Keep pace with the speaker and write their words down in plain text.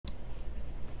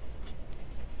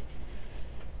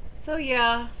So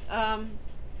yeah,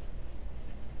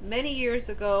 many years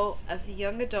ago, as a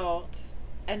young adult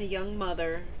and a young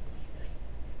mother,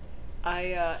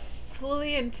 I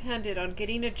fully intended on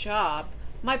getting a job.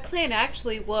 My plan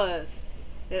actually was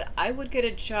that I would get a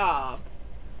job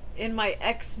and my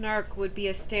ex-narc would be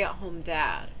a stay-at-home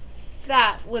dad.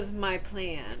 That was my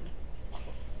plan.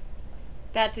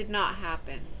 That did not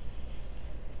happen.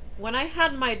 When I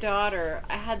had my daughter,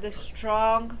 I had this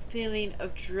strong feeling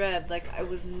of dread, like I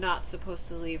was not supposed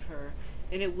to leave her,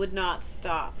 and it would not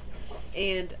stop.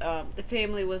 And the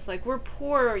family was like, "We're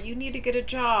poor. You need to get a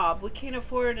job. We can't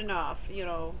afford enough, you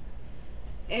know.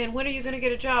 And when are you going to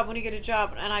get a job? When do you get a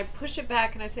job?" And I push it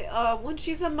back and I say, when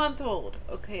she's a month old.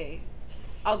 Okay,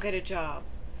 I'll get a job.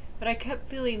 But I kept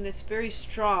feeling this very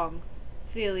strong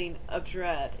feeling of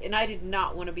dread. And I did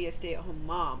not want to be a stay at home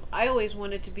mom. I always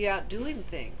wanted to be out doing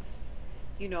things,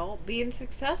 being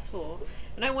successful.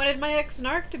 And I wanted my ex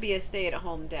narc to be a stay at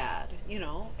home dad,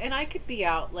 and I could be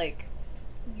out, like,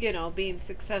 being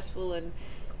successful and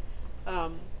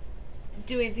um,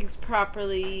 doing things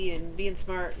properly and being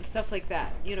smart and stuff like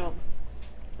that. I'm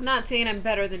not saying I'm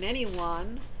better than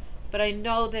anyone, but I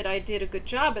know that I did a good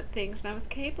job at things and I was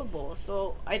capable,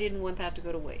 so I didn't want that to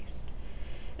go to waste.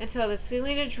 And so this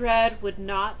feeling of dread would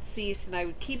not cease, and I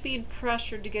would keep being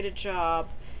pressured to get a job,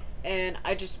 and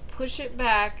I just push it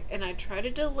back and I try to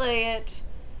delay it.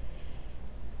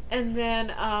 And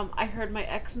then I heard my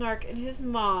ex-narc and his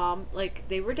mom, like,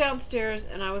 they were downstairs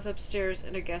and I was upstairs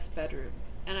in a guest bedroom.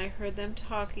 And I heard them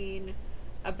talking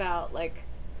about, like,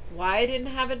 why I didn't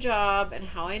have a job and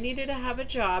how I needed to have a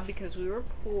job because we were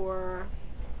poor.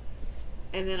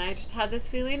 And then I just had this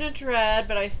feeling of dread,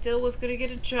 but I still was going to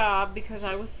get a job because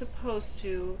I was supposed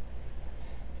to.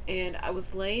 And I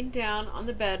was laying down on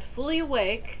the bed, fully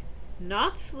awake,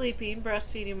 not sleeping,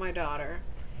 breastfeeding my daughter.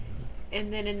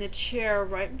 And then in the chair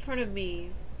right in front of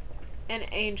me, an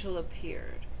angel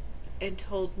appeared and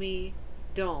told me,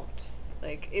 don't.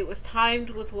 Like, it was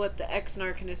timed with what the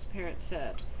ex-narc and his parents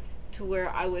said, to where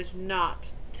I was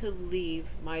not to leave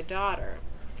my daughter.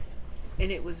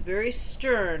 And it was very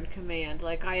stern command,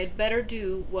 like I had better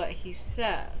do what he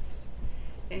says.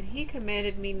 And he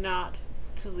commanded me not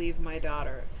to leave my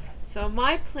daughter. So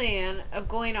my plan of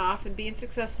going off and being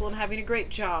successful and having a great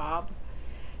job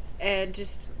and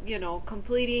just,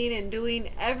 completing and doing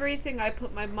everything I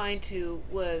put my mind to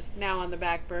was now on the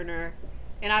back burner,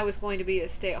 and I was going to be a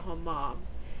stay-at-home mom.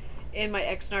 And my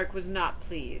ex-narc was not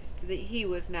pleased that he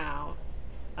was now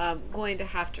going to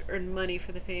have to earn money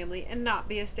for the family and not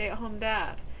be a stay-at-home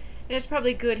dad. And it's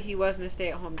probably good he wasn't a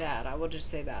stay-at-home dad, I will just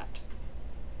say that.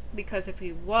 Because if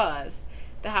he was,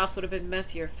 the house would have been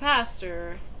messier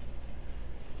faster,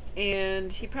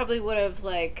 and he probably would have,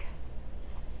 like,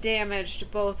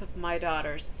 damaged both of my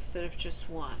daughters instead of just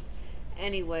one.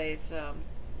 Anyways,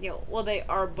 well, they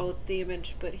are both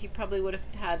damaged, but he probably would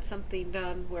have had something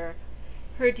done where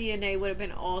her DNA would have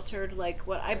been altered, like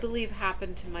what I believe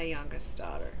happened to my youngest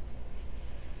daughter.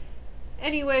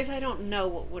 Anyways, I don't know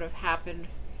what would have happened,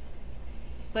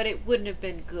 but it wouldn't have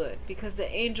been good because the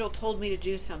angel told me to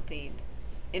do something,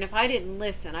 and if I didn't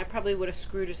listen, I probably would have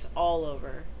screwed us all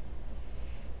over.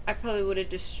 I probably would have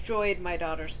destroyed my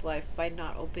daughter's life by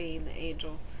not obeying the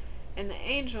angel. And the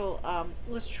angel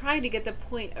was trying to get the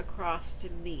point across to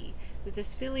me that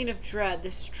this feeling of dread,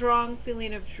 this strong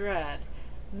feeling of dread,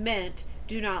 meant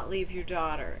do not leave your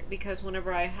daughter. Because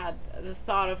whenever I had the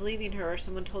thought of leaving her or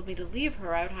someone told me to leave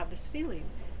her, I would have this feeling.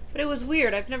 But it was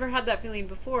weird. I've never had that feeling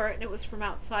before, and it was from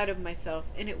outside of myself.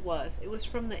 And it was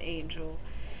from the angel.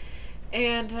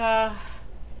 And I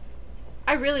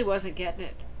really wasn't getting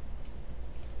it.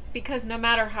 Because no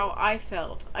matter how I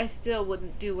felt, I still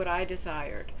wouldn't do what I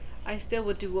desired. I still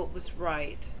would do what was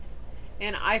right.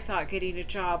 And I thought getting a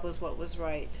job was what was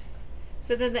right.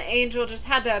 So then the angel just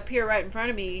had to appear right in front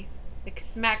of me, like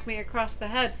smack me across the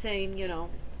head, saying, you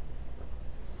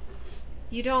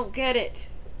don't get it.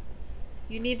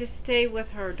 You need to stay with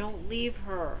her. Don't leave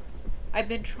her. I've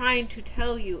been trying to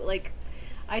tell you. Like,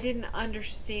 I didn't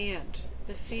understand.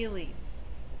 The feeling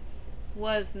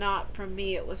was not from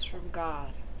me. It was from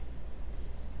God.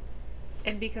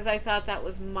 And because I thought that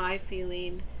was my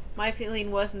feeling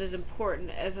wasn't as important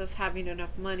as us having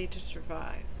enough money to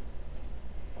survive.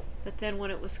 But then when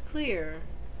it was clear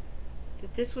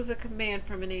that this was a command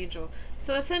from an angel,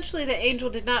 so essentially the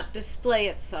angel did not display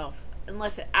itself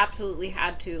unless it absolutely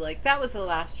had to. Like, that was the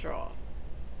last straw.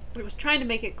 It was trying to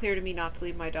make it clear to me not to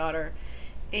leave my daughter,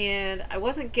 and I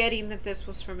wasn't getting that this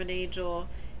was from an angel,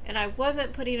 and I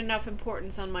wasn't putting enough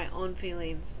importance on my own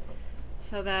feelings,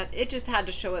 so that it just had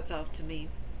to show itself to me.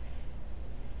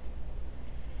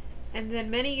 And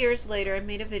then many years later, I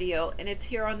made a video, and it's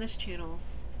here on this channel,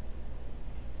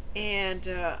 and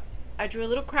I drew a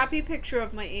little crappy picture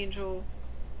of my angel,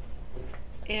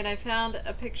 and I found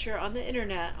a picture on the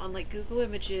internet on like Google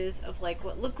Images of like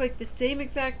what looked like the same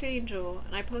exact angel,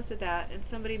 and I posted that, and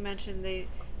somebody mentioned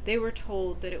they were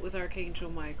told that it was Archangel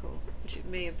Michael, which it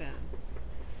may have been.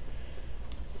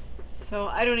 So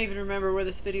I don't even remember where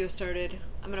this video started.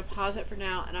 I'm gonna pause it for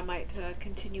now, and I might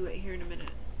continue it here in a minute.